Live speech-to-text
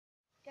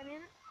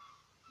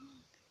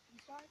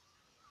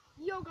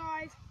Yo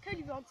guys,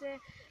 Cody Vlogs here,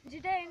 and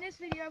today in this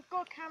video I've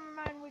got a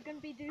cameraman. We're going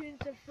to be doing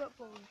some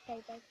football.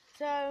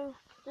 So,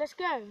 let's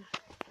go.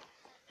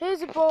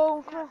 Here's a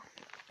ball.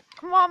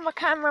 Come on my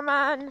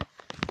cameraman.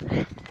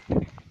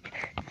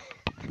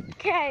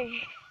 Okay,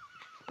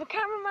 the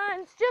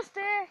cameraman's just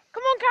here.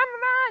 Come on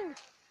cameraman.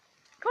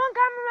 Come on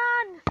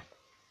cameraman.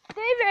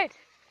 David.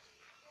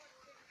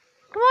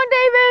 Come on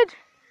David.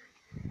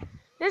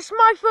 This is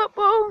my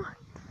football.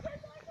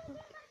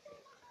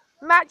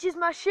 Matches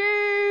my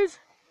shoes.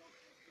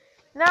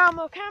 Now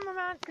my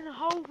cameraman's gonna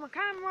hold my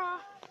camera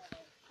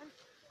and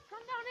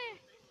come down here.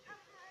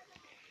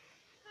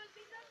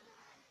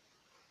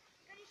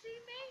 Can you see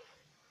me?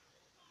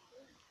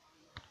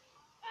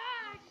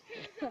 Just keep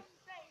it on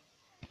the face.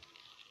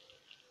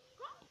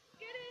 Come,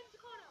 get it into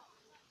corner.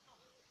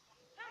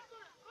 That's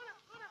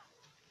corner.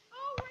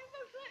 Oh,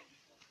 rainbow flicks.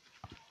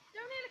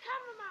 Don't need a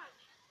cameraman.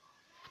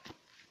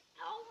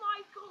 Oh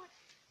my god.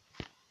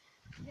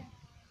 Yeah.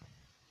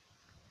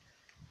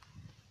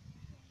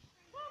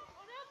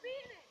 Oh, they're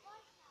beating it.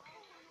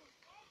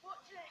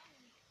 Watch it.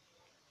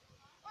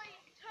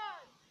 Wait,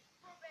 turn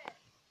for a bit.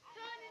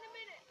 Turn in a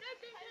minute. No,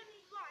 don't turn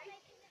right.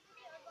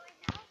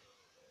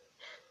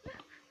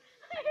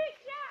 Hey,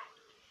 Jack!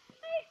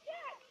 Hey,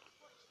 Jack!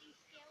 Watch these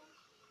skills.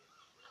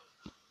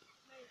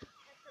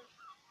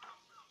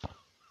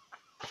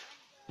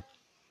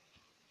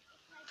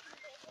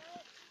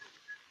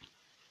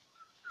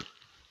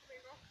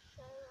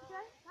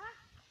 Okay, huh?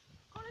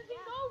 Colin's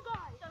in goal,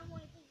 guys. Don't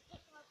want to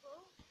hit my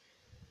ball.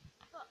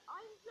 But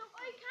I'm not.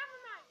 Hey,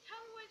 cameraman,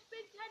 tell me when it's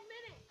been 10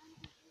 minutes.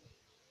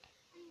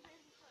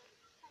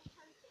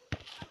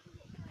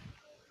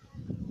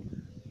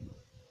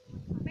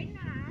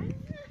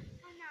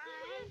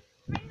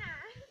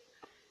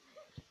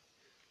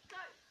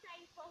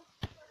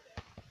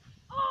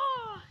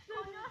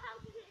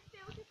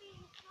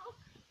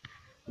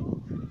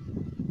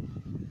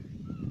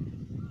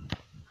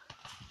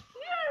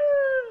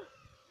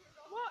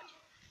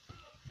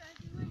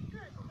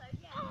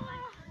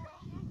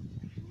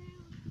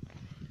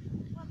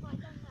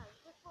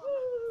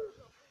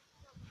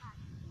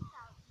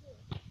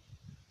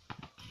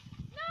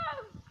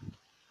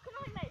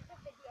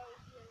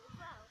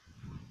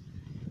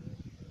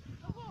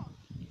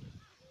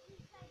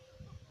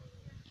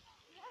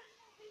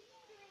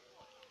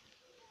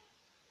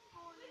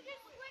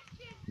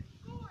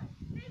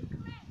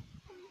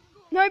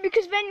 No,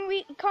 because then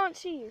we can't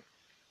see you.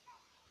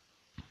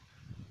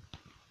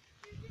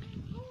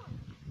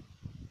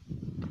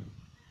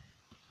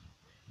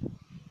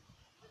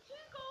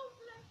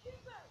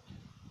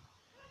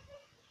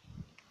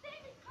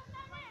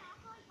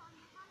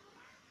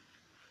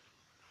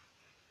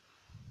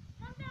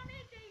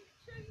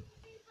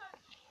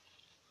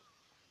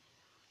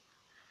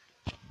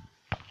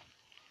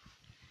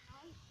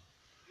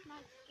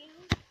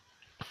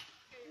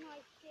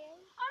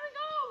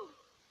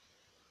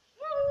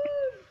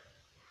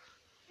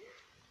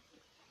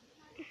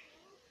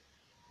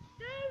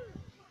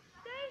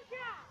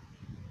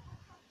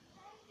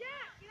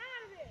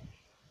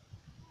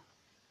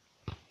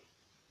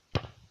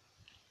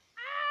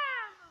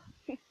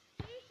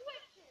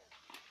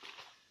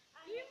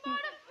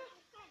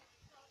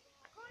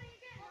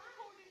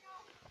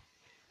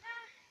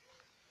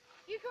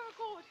 You can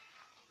record.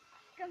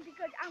 It's going to be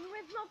good. And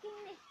we're vlogging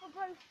this for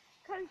both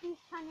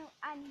Cody's channel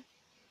and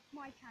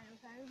my channel,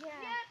 so yeah.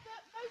 Yeah,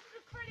 but most of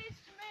the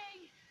credit's to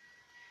me.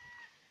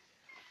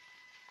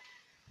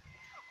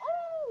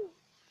 Oh!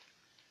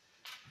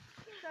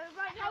 So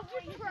right now, what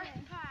are you doing?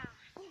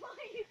 What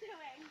are you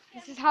doing?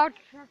 This is hard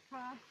to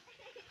prepare.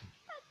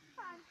 That's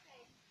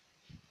fancy.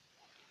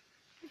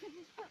 Because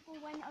this football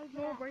went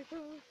over Where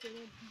there.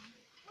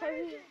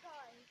 is it,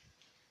 guys?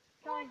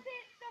 Why Why is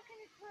it stuck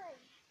in a tree?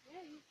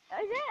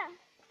 Oh, yeah.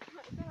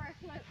 Sorry,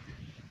 flip.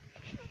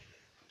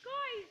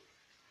 Guys,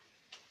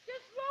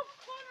 just vlog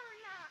Connor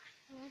and that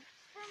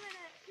for a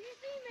minute. Can you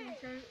see me?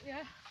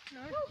 Yeah,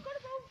 no. Oh, got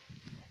a ball.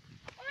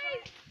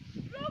 Wait,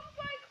 vlog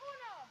by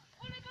Connor.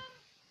 Connor go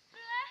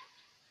left.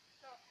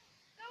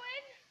 Go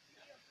in.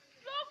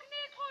 Vlog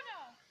near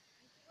Connor.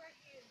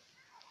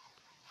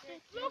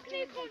 Vlog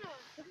near Connor.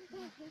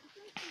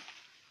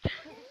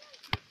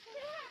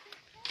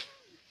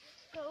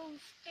 Go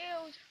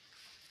skilled.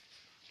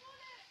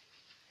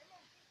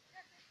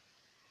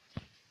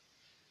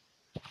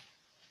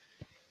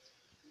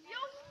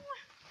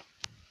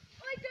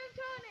 Wait, don't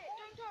turn it.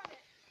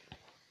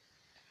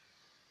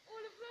 Or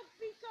the vlog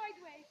be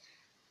sideways.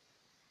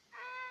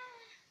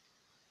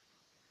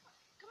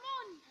 Come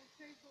on.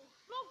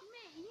 Vlog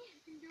me.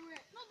 You can do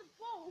it. Not the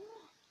ball.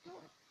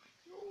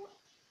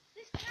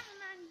 This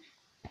cameraman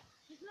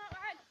is not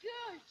that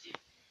good.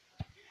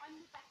 I'm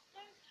the best.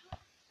 Don't turn.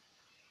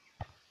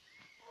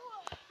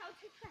 How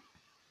to press.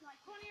 Right,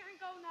 Connie in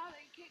goal now that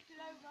he kicked it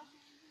over.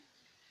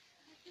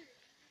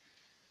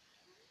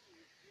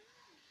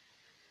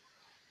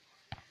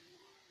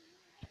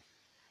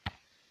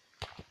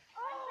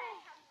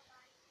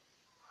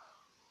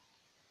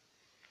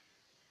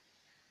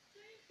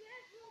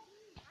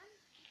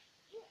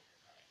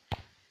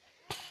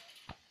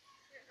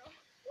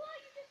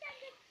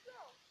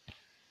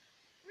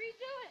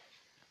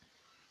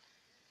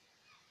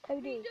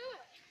 Cody, Redo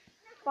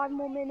it. 5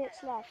 more minutes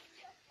left.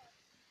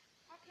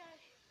 Okay.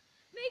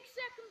 Make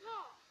second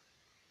part.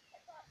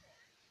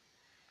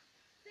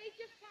 They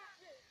just can't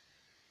do.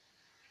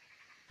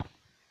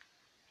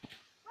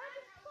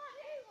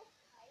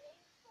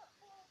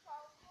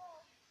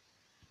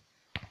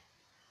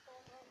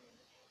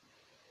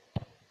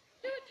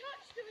 Do a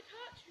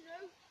touch, you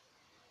know.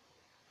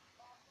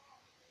 Go on,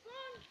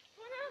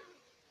 Connor.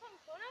 Come on,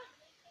 Connor.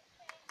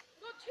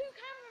 We've got 2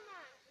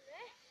 cameramans in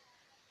this.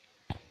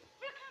 Put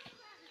a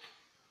cameraman.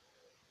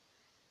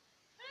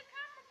 Put a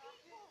camera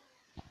people.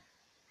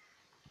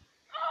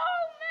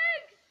 Oh,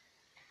 Meg!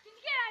 Did you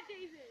get that,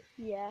 David?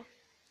 Yeah.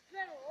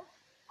 Better off.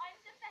 I'm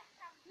the best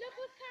camera. Look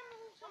what camera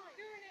all time. I'm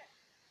doing it.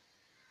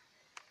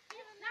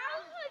 Now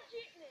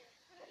legitness.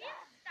 It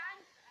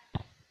stands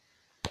there.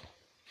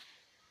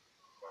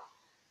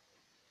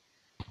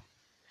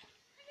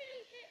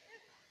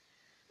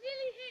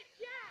 Nearly hit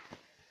Jack.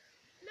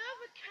 Love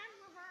a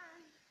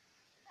cameraman.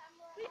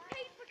 We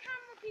paid for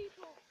camera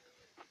people.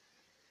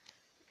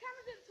 The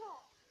camera's at the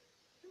top.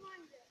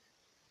 Remind it.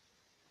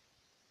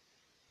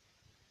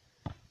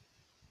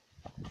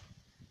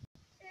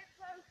 It's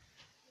close.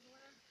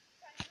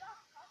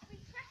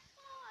 We press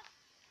pause.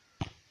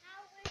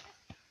 Now we're just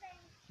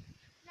saying,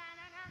 nah.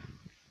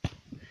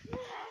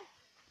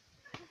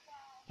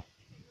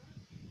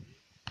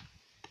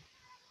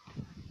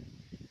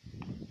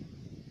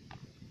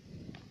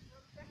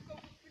 Let's go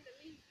win the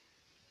league.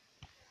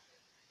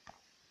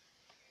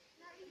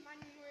 Man,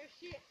 we're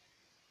shit.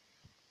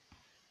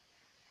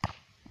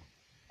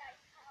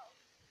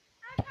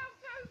 That's how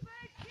go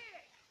bad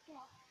kick.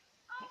 What?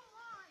 Oh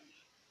my.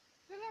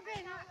 Look at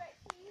it. Now let's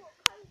see what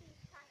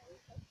Cody's channel is.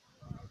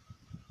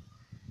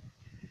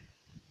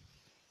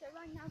 So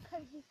right now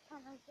Cody's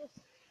channel is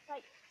just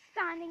like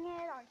standing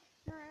here like,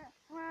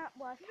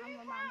 well,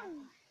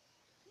 cameraman.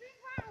 Move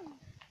round.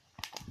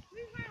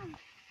 Move round.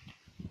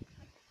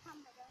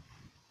 Camera though.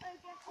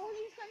 Okay, all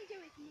he's going to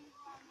do is move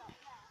around up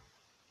there.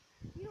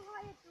 You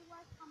hired the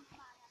worst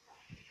cameraman ever.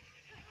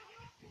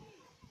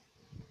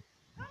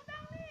 Come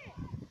down here.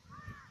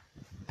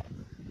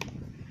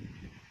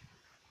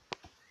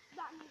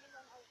 That nearly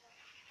went over.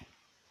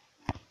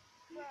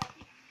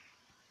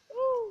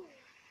 Ooh.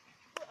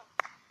 Go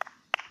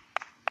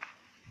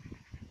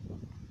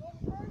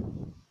on.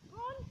 Come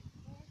on.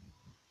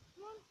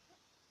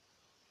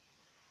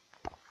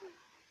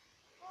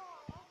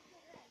 Oh, that's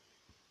good head.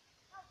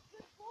 That's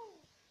good ball.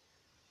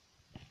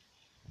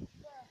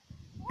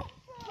 What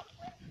the?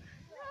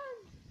 Run.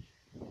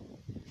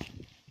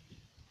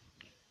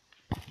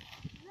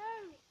 No.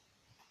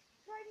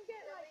 Try and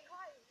get like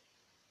high.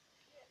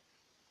 Yeah.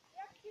 You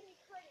have to give me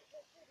credit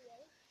for this video.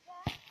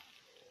 Yeah.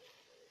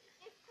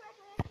 Give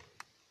credit.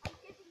 I'm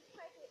giving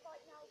credit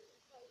right now to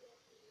Cody.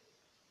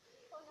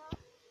 Connor.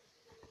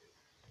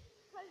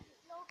 Cody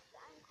Vlogs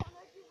and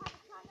Connor, do you have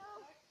a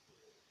channel?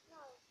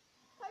 No.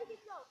 Cody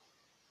Vlogs.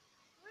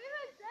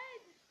 River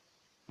dead.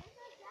 It's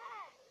a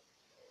dead.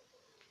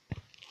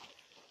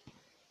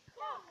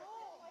 Come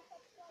on.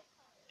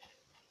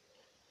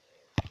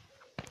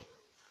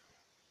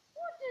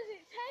 What does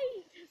it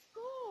take to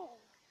score?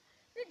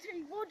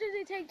 Literally, what does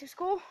it take to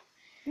score?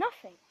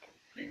 Nothing.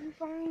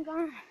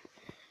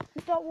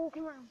 Start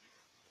walking around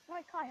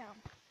like I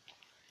am.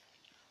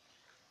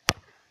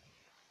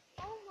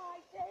 Oh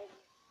my days.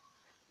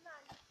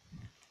 Man.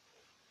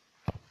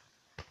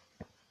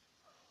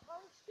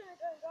 I'm scared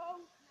to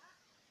go.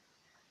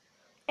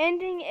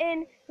 Ending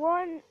in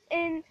 1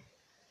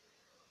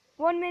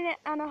 minute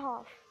and a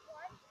half.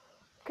 Why?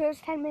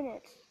 Because 10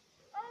 minutes.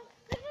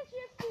 This is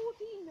just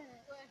 14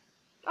 minutes.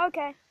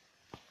 Okay.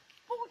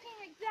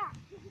 14 exact.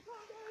 Because you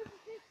can't go over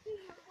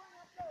 15 with one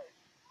upload.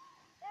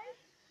 Okay?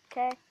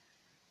 Okay.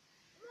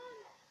 Come on.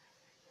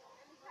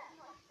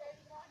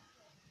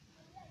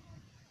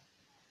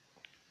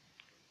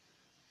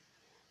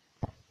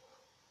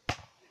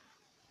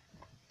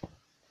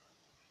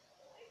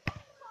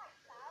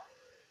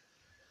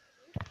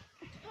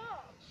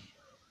 Touch.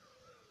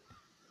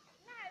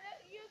 No,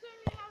 you're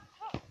going to have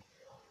touch.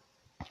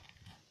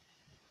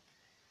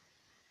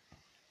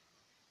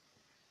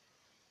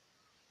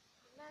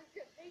 Man's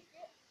going to take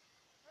it.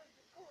 Man's going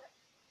to score it.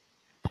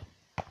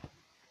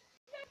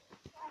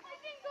 I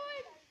can go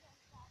in.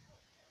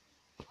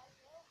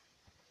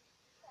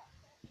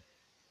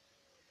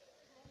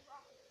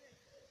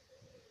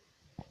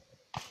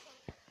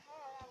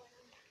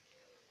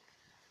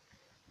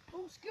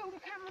 Full skill to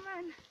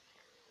cameraman.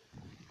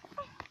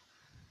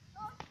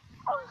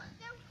 Oh,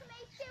 still to me,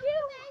 still to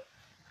me,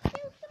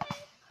 still to me.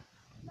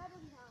 Let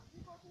him know. You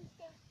got some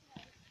still to me.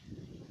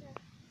 Okay.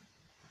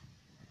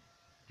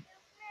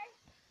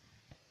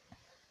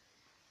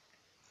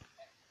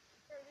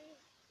 Still to me.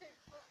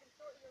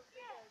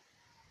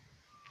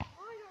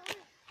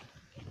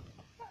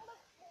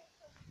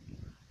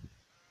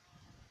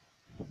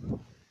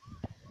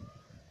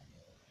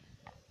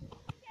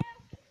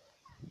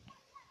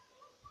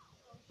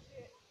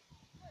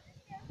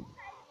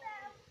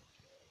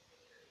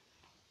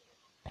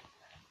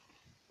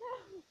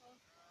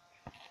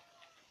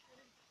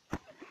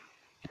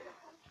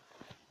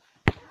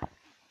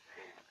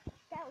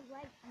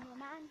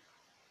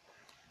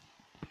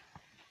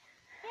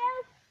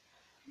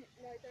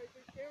 No, don't do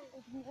skills.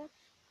 Isn't it?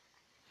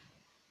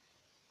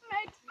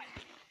 Mate.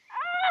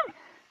 Oh!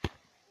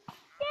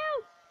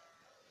 Skills!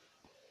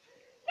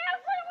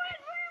 Skills for the win!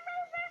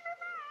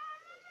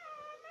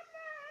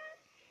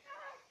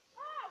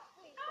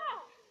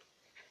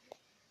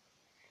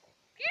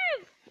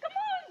 Skills! Come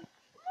on!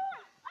 Come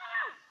on!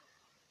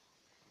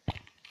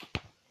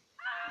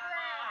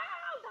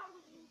 That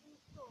was easy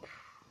stuff.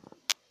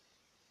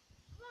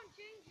 Come on,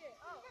 change it.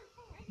 Oh.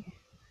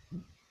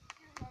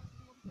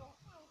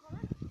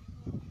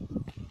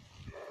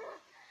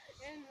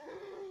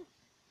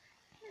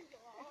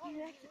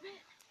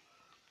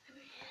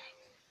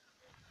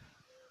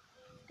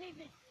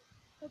 David,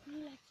 open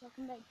your legs so I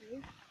can make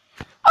you.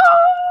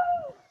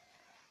 Oh!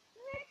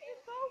 Make it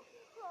both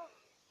across.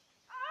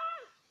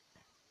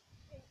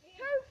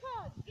 Two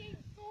pods. Game's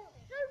scoring.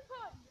 Two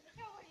pods. Look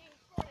how well you're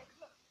scoring.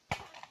 Look.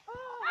 Now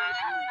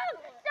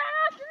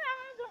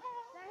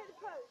hit the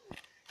post.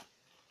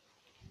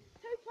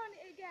 Two pon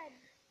it again.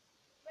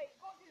 Wait,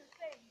 you've got to do the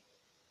same.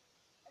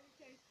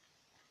 Okay.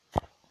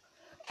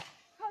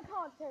 I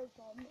can't take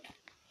on.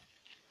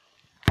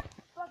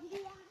 But I can do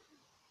that.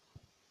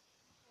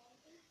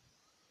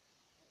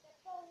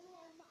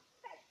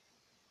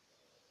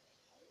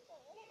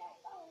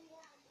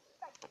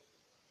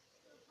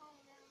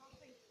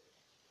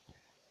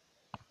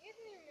 He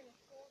isn't even going to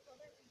score, so I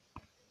don't think he's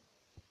going to score.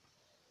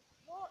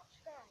 Watch,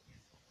 guys.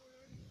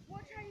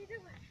 Watch how you do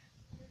it.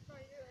 That's how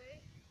you do it, eh?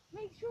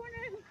 Make sure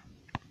no.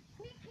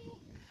 Sneaky.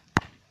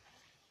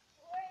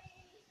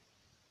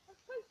 I'm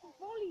supposed to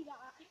volley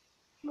that.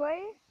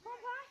 Wait. Come on,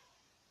 pass.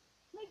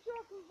 Make sure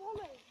I can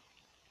volley.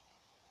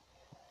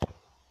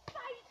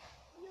 Fight.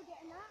 You're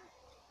getting that.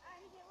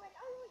 And it went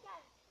over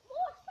again.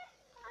 More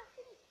special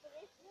passes for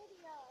this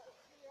video.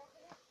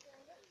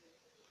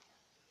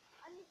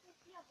 And this is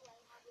the other way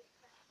how we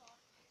expect our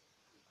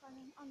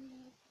running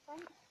underneath the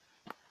fence.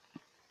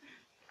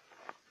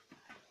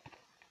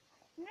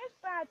 You know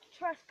it's bad to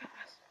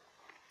trespass.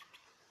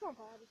 It's not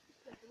bad, it's just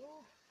like the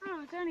law.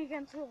 Oh, it's only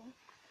against the law.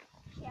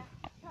 Yeah,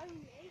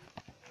 only.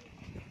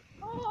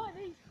 Oh,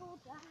 they scored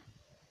that.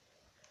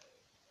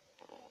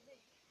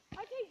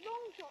 I take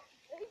long shots,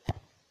 see?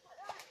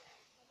 Like that.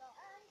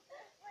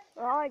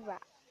 Like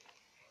that.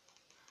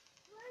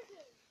 Where is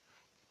it?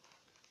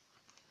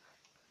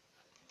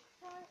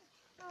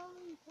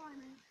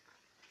 Climbing.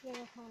 Yeah,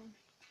 fine.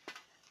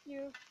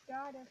 You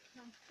gotta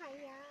climb.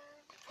 Hiya.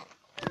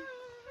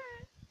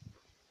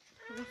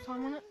 What's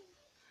time on it?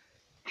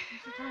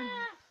 What's the time on it?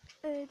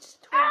 It's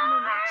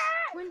 12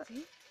 minutes.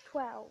 20?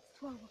 12.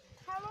 12.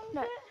 How long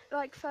No, is it?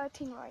 like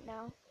 13 right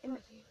now. In the,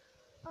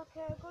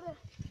 Okay, I've got to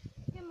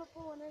get my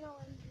ball and then I'll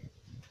end it.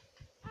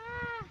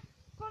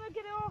 Gotta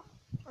get it off.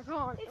 I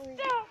can't. It's I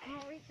stuck.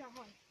 can't reach that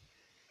high.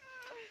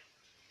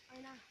 I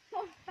know.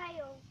 What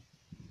fail?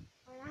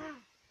 I know.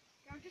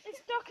 It's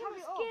stuck in my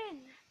skin.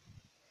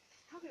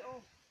 Tug it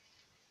off.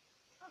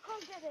 I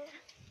can't get it.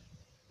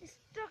 It's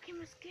stuck in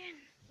my skin.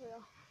 Yeah.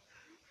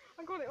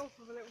 I got it off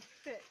with a little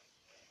stick.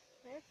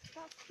 There's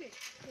that stick.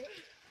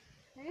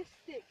 There's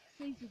stick.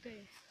 Please do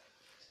this.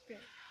 Stick.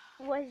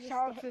 Where's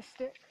Shout out to the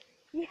stick.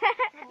 Yeah.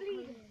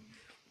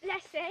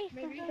 Let's see.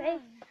 Maybe. See?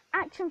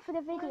 Action for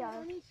the video.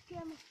 I need to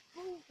get my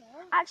ball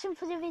there. Action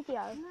for the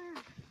video.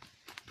 No.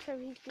 So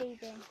he's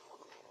bleeding.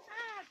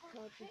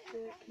 Shout out to the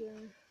stick,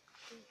 yeah.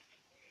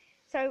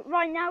 So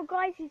right now,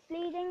 guys, he's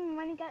bleeding. And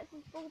when he gets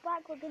his ball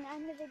back, we're gonna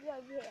end the video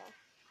over here.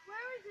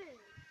 Where is it?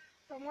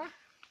 Somewhere.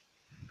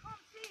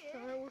 Can't see it.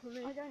 Sorry, it wasn't me.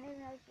 I don't even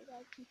know if you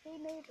guys can see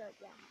me, but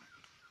yeah.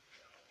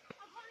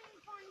 I can't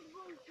even find the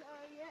ball, so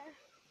yeah.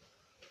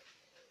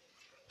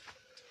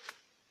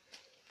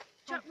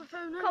 Chuck my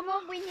phone Come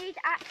on, we need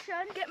action.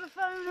 Get my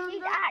phone We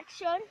need under.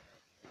 action.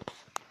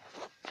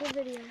 For the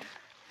video.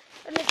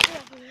 And let's do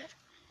it.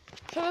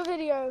 For the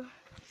video.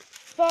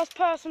 First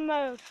person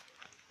mode.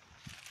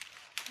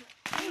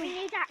 We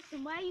need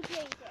action. Where are you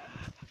bleeding?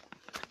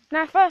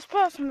 Now first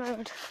person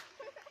mode.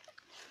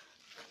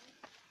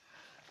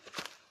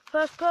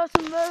 First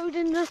person mode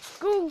in the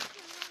school.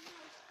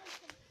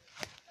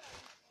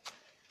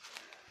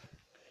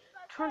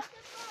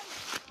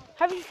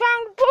 Have you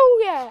found the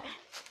ball yet?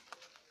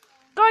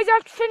 Guys, I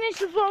have to finish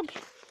the vlog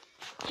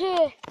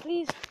here.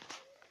 Please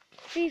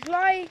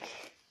like.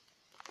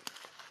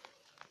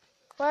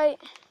 Wait.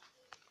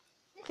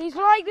 Please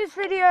like this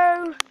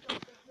video.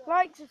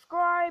 Like,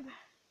 subscribe,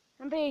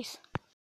 and peace.